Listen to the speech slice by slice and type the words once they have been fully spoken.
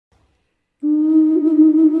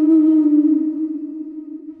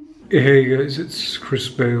Hey guys, it's Chris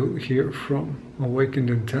Bale here from Awakened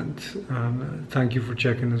Intent, and thank you for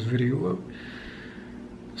checking this video out.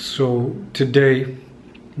 So today,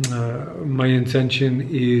 my intention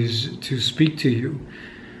is to speak to you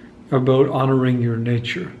about honoring your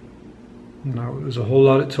nature. Now, there's a whole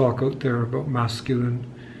lot of talk out there about masculine,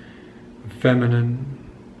 feminine,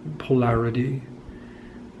 polarity,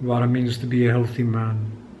 what it means to be a healthy man,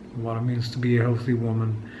 what it means to be a healthy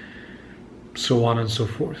woman, so on and so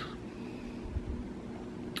forth.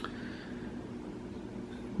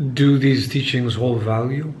 Do these teachings hold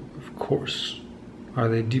value? Of course. Are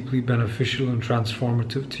they deeply beneficial and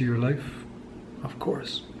transformative to your life? Of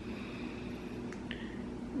course.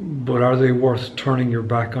 But are they worth turning your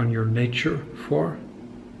back on your nature for?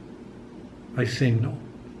 I say no.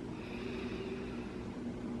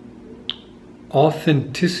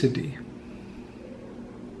 Authenticity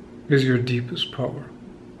is your deepest power.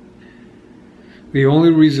 The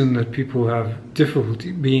only reason that people have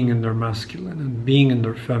difficulty being in their masculine and being in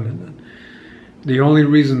their feminine, the only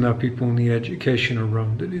reason that people need education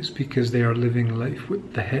around it is because they are living life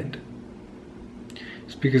with the head.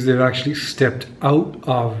 It's because they've actually stepped out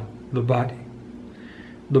of the body.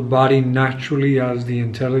 The body naturally has the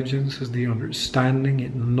intelligence, has the understanding.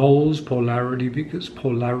 It knows polarity because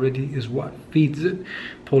polarity is what feeds it.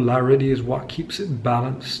 Polarity is what keeps it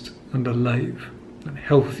balanced and alive and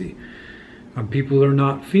healthy. And people are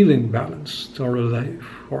not feeling balanced or alive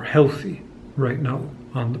or healthy right now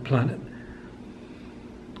on the planet.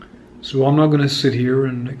 So I'm not going to sit here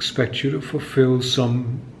and expect you to fulfill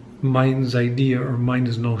some mind's idea or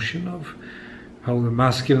mind's notion of how the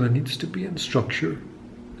masculine needs to be in structure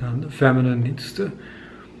and the feminine needs to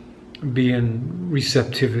be in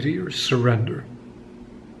receptivity or surrender.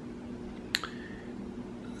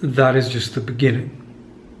 That is just the beginning.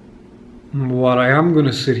 What I am going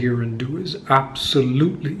to sit here and do is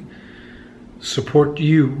absolutely support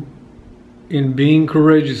you in being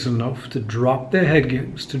courageous enough to drop the head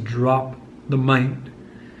games, to drop the mind,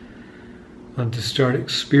 and to start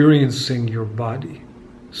experiencing your body,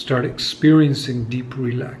 start experiencing deep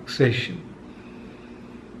relaxation.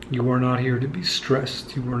 You are not here to be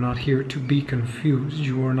stressed. You are not here to be confused.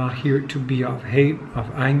 You are not here to be of hate, of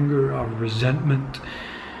anger, of resentment,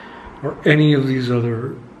 or any of these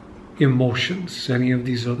other emotions, any of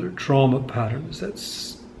these other trauma patterns that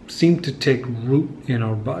seem to take root in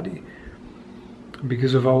our body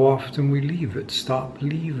because of how often we leave it. Stop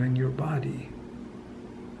leaving your body.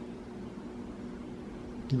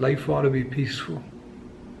 Life ought to be peaceful.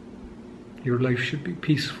 Your life should be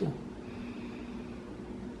peaceful.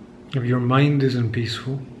 If your mind isn't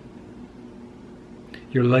peaceful,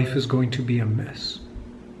 your life is going to be a mess.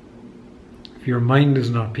 If your mind is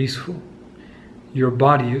not peaceful, your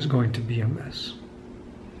body is going to be a mess.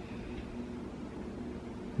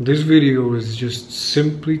 This video is just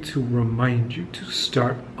simply to remind you to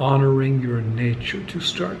start honoring your nature, to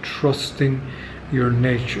start trusting your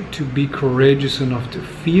nature, to be courageous enough to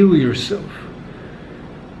feel yourself,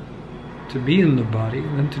 to be in the body,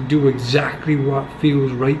 and to do exactly what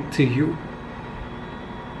feels right to you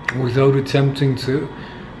without attempting to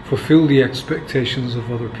fulfill the expectations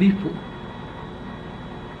of other people.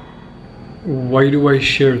 Why do I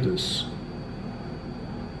share this?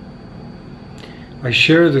 I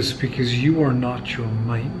share this because you are not your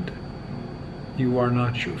mind. You are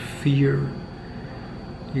not your fear.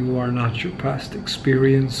 You are not your past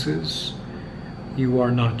experiences. You are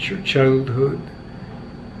not your childhood.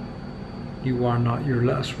 You are not your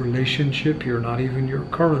last relationship. You're not even your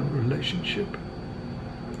current relationship.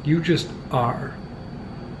 You just are.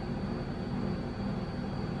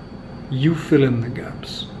 You fill in the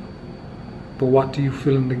gaps. But what do you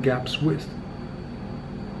fill in the gaps with?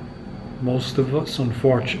 Most of us,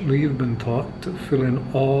 unfortunately, have been taught to fill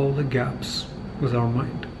in all the gaps with our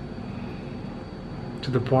mind.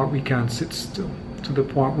 To the point we can't sit still. To the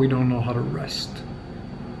point we don't know how to rest.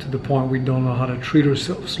 To the point we don't know how to treat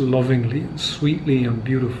ourselves lovingly and sweetly and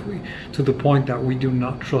beautifully. To the point that we do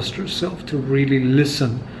not trust ourselves to really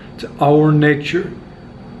listen to our nature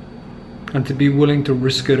and to be willing to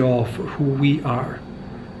risk it all for who we are.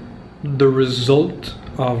 The result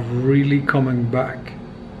of really coming back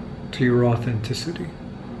to your authenticity,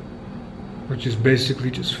 which is basically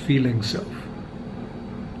just feeling self.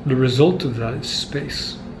 The result of that is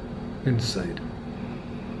space inside.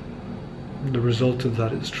 The result of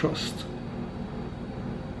that is trust.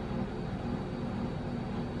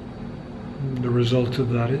 The result of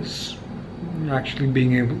that is actually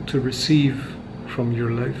being able to receive from your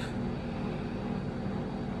life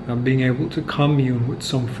and being able to commune with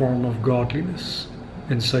some form of godliness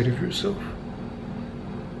inside of yourself.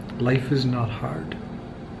 Life is not hard.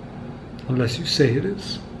 unless you say it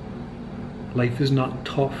is. Life is not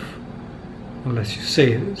tough unless you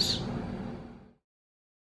say it is.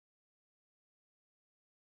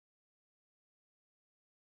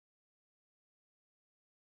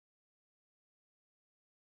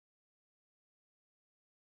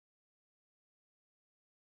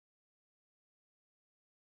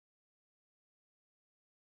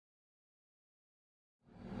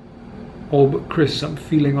 Oh, but Chris, I'm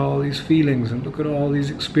feeling all these feelings, and look at all these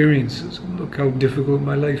experiences, and look how difficult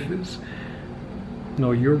my life is.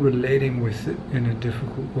 No, you're relating with it in a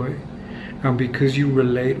difficult way. And because you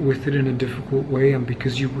relate with it in a difficult way, and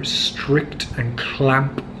because you restrict and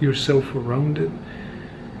clamp yourself around it,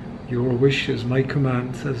 your wish is my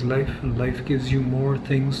command, says life, and life gives you more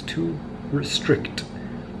things to restrict.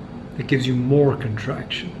 It gives you more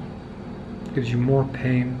contraction. It gives you more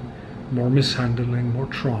pain, more mishandling, more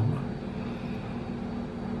trauma.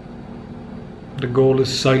 The goal is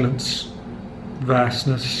silence,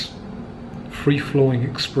 vastness, free-flowing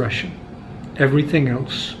expression. Everything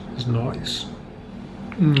else is noise.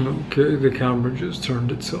 Okay, the camera just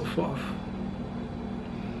turned itself off.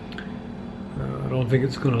 I don't think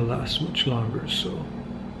it's going to last much longer, so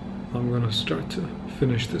I'm going to start to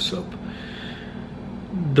finish this up.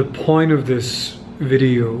 The point of this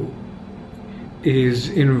video is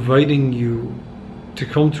inviting you to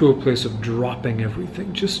come to a place of dropping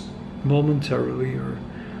everything, just momentarily, or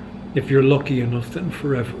if you're lucky enough, then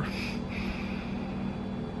forever.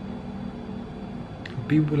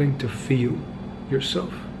 Be willing to feel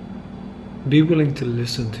yourself. Be willing to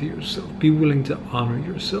listen to yourself. Be willing to honor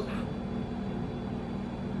yourself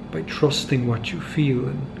by trusting what you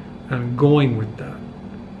feel and going with that.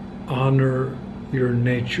 Honor your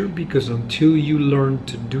nature, because until you learn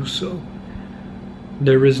to do so,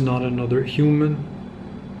 there is not another human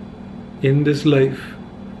in this life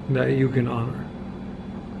that you can honor.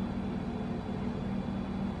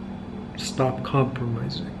 Stop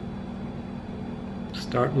compromising.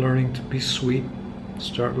 Start learning to be sweet.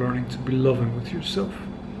 Start learning to be loving with yourself.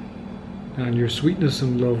 And your sweetness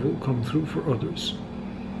and love will come through for others.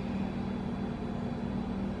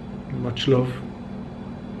 Much love.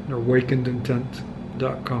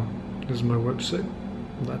 awakenedintent.com is my website.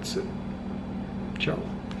 That's it. Ciao.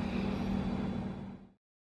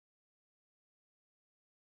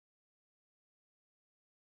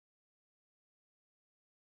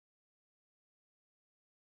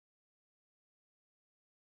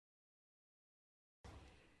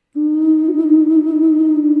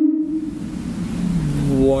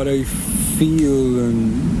 What I feel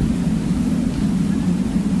and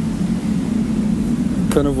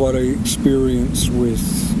kind of what I experience with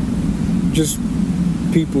just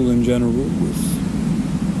people in general, with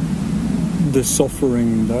the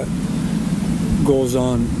suffering that goes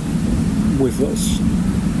on with us.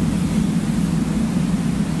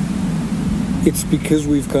 It's because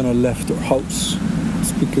we've kind of left our house.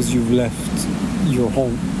 It's because you've left your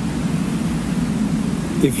home.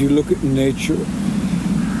 If you look at nature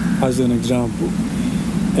as an example,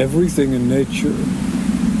 everything in nature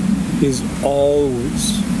is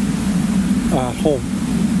always at home.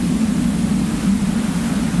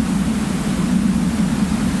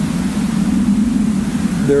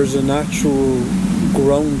 There's a natural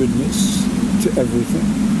groundedness to everything.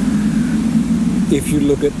 If you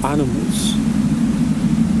look at animals,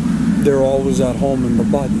 they're always at home in the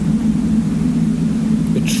body.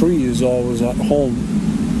 A tree is always at home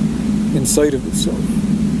inside of itself.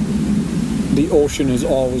 The ocean is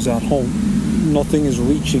always at home. Nothing is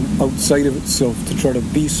reaching outside of itself to try to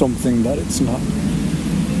be something that it's not.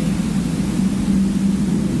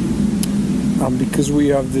 And because we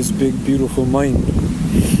have this big, beautiful mind,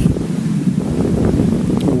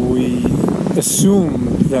 we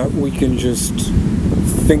assume that we can just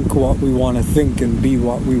think what we want to think and be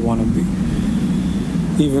what we want to be,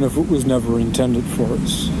 even if it was never intended for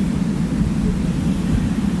us.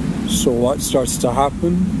 So what starts to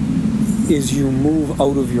happen is you move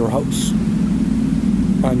out of your house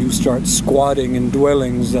and you start squatting in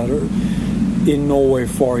dwellings that are in no way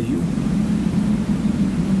for you,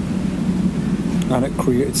 and it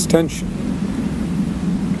creates tension,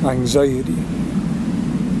 anxiety,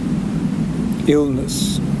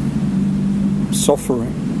 illness,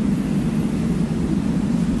 suffering.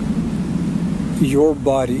 Your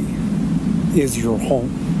body is your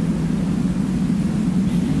home.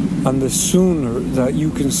 And the sooner that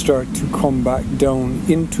you can start to come back down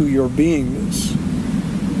into your beingness,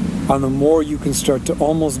 and the more you can start to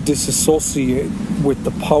almost disassociate with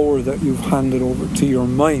the power that you've handed over to your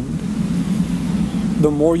mind,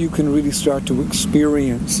 the more you can really start to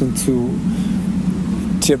experience and to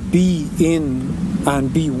to be in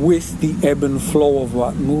and be with the ebb and flow of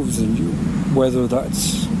what moves in you, whether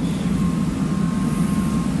that's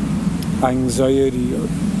anxiety or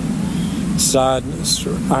sadness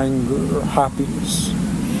or anger or happiness.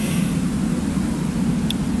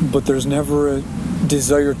 But there's never a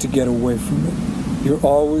desire to get away from it. You're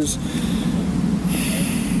always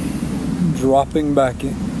dropping back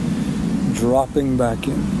in, dropping back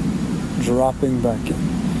in, dropping back in.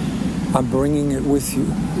 I'm bringing it with you.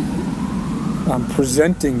 I'm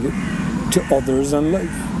presenting it to others and life.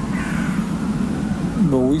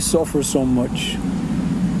 But we suffer so much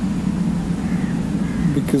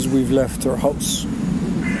because we've left our house.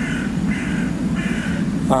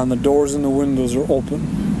 And the doors and the windows are open.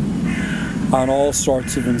 And all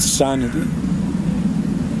sorts of insanity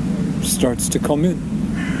starts to come in,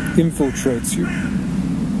 infiltrates you,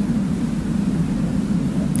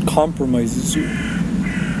 compromises you.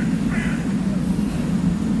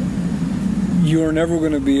 You're never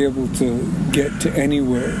going to be able to get to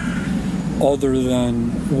anywhere other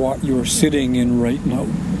than what you're sitting in right now,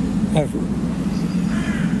 ever.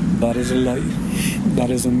 That is a lie. That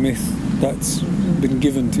is a myth that's been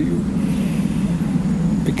given to you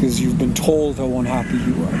because you've been told how unhappy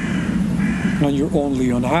you are. And you're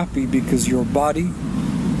only unhappy because your body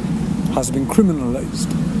has been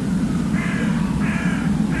criminalized.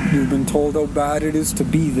 You've been told how bad it is to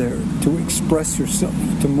be there, to express yourself,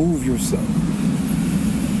 to move yourself.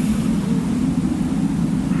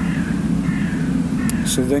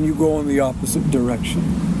 So then you go in the opposite direction,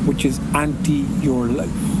 which is anti your life.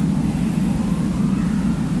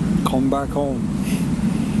 Come back home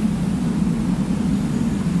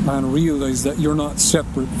and realize that you're not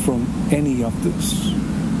separate from any of this.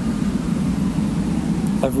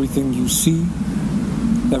 Everything you see,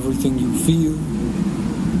 everything you feel,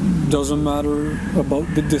 doesn't matter about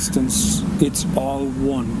the distance. It's all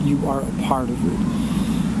one. You are a part of it.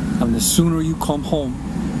 And the sooner you come home,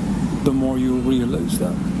 the more you'll realize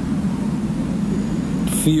that.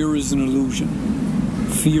 Fear is an illusion.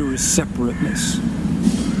 Fear is separateness.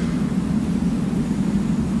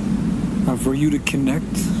 And for you to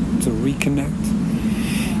connect, to reconnect,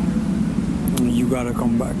 you gotta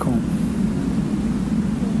come back home.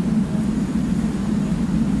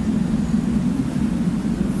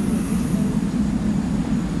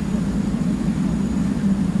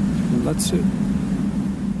 And that's it.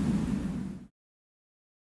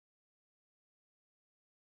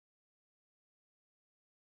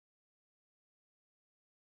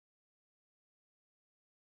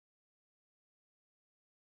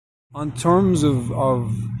 On terms of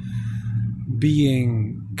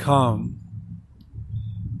being calm,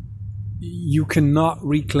 you cannot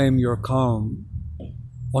reclaim your calm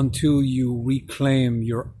until you reclaim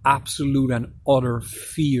your absolute and utter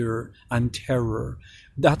fear and terror.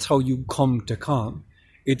 That's how you come to calm.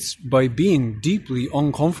 It's by being deeply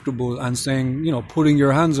uncomfortable and saying, putting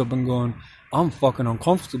your hands up and going, I'm fucking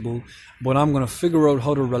uncomfortable, but I'm going to figure out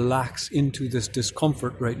how to relax into this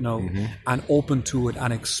discomfort right now and open to it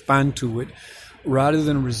and expand to it rather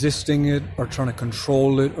than resisting it or trying to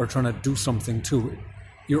control it or trying to do something to it.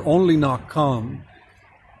 You're only not calm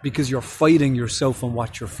because you're fighting yourself and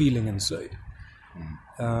what you're feeling inside.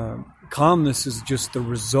 Calmness is just the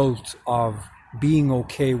result of being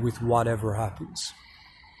okay with whatever happens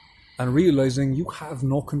and realizing you have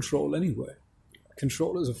no control anyway.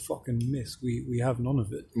 Control is a fucking myth. We have none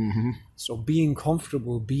of it. So being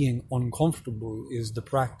comfortable, being uncomfortable is the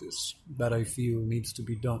practice that I feel needs to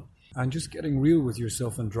be done. And just getting real with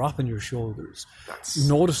yourself and dropping your shoulders.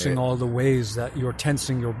 Noticing all the ways that you're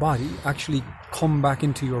tensing your body. Actually come back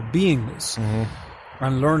into your beingness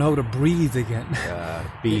and learn how to breathe again.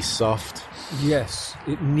 Be soft. Yes,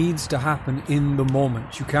 it needs to happen in the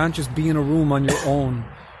moment. You can't just be in a room on your own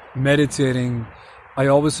meditating. I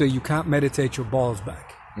always say you can't meditate your balls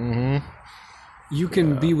back. You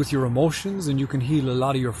can be with your emotions and you can heal a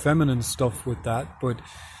lot of your feminine stuff with that, but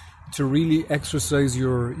to really exercise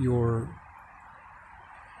your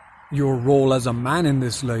role as a man in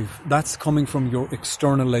this life, that's coming from your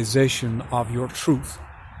externalization of your truth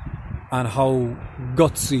and how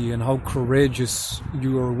gutsy and how courageous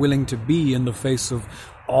you are willing to be in the face of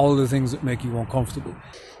all the things that make you uncomfortable.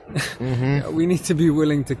 We need to be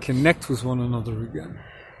willing to connect with one another again.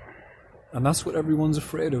 And that's what everyone's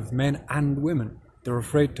afraid of, men and women. They're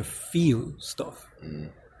afraid to feel stuff.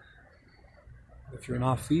 If you're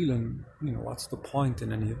not feeling, what's the point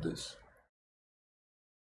in any of this?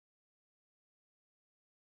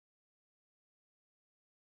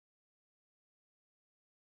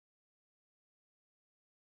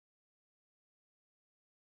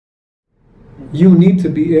 You need to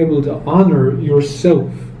be able to honor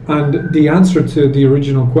yourself. And the answer to the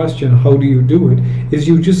original question, how do you do it, is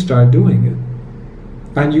you just start doing it.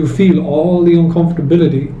 And you feel all the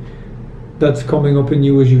uncomfortability that's coming up in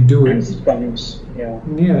you as you do it.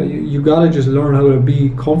 Yeah, you gotta just learn how to be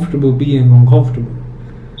comfortable being uncomfortable.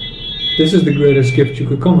 This is the greatest gift you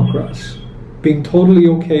could come across. Being totally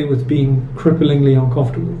okay with being cripplingly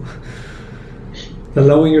uncomfortable.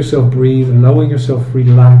 Allowing yourself breathe, allowing yourself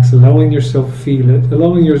relax, allowing yourself feel it,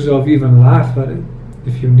 allowing yourself even laugh at it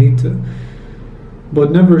if you need to.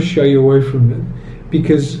 But never shy away from it.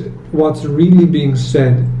 Because what's really being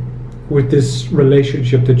said with this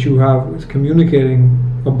relationship that you have with communicating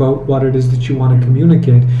about what it is that you want to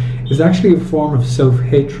communicate is actually a form of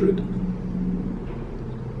self-hatred.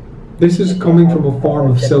 This is coming from a form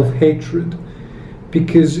of self-hatred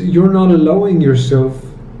because you're not allowing yourself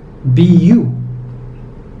be you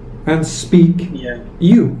and speak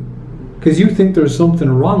you, because you think there's something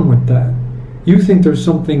wrong with that. You think there's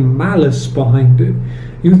something malice behind it.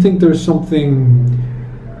 You think there's something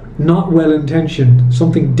not well-intentioned,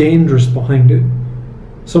 something dangerous behind it,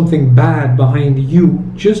 something bad behind you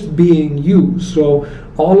just being you. So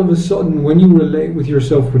all of a sudden when you relate with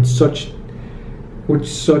yourself with such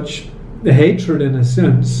hatred, in a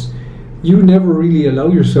sense, you never really allow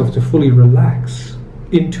yourself to fully relax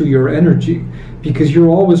into your energy, because you're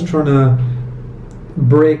always trying to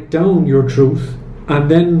break down your truth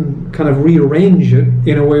and then kind of rearrange it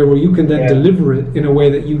in a way where you can then deliver it in a way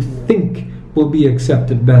that you think will be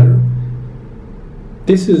accepted better.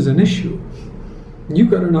 This is an issue. You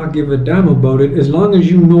gotta not give a damn about it, as long as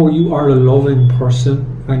you know you are a loving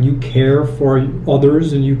person and you care for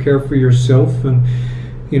others and you care for yourself, and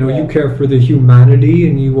you care for the humanity,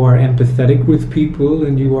 and you are empathetic with people,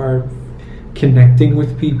 and you are connecting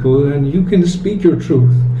with people, and you can speak your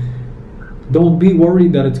truth. Don't be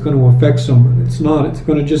worried that it's going to affect someone. It's not. It's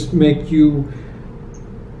going to just make you,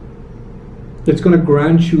 it's going to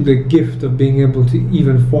grant you the gift of being able to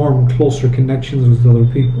even form closer connections with other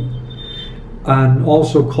people, and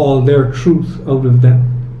also call their truth out of them.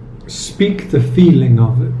 Speak the feeling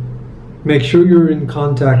of it. Make sure you're in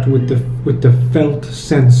contact with the felt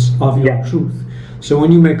sense of your truth. So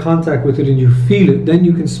when you make contact with it and you feel it, then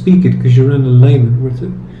you can speak it because you're in alignment with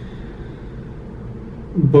it.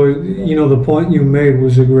 But the point you made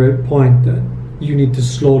was a great point, that you need to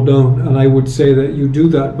slow down, and I would say that you do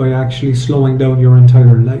that by actually slowing down your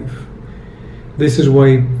entire life. This is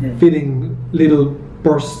why fitting little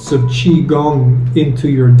bursts of Qigong into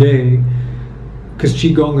your day, because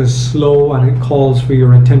Qigong is slow and it calls for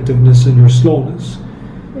your attentiveness and your slowness.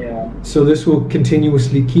 So this will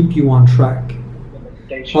continuously keep you on track.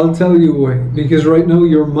 I'll tell you why. Because right now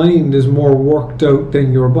your mind is more worked out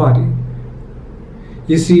than your body.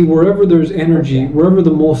 You see, wherever there's energy, wherever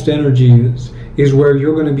the most energy is where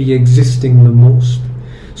you're going to be existing the most.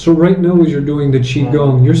 So right now as you're doing the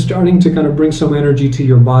Qigong, you're starting to kind of bring some energy to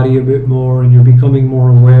your body a bit more, and you're becoming more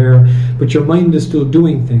aware, but your mind is still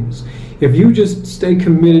doing things. If you just stay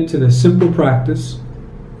committed to the simple practice,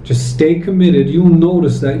 just stay committed, you'll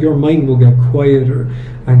notice that your mind will get quieter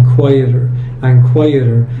and quieter and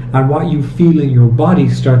quieter, and what you feel in your body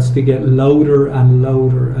starts to get louder and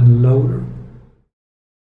louder and louder.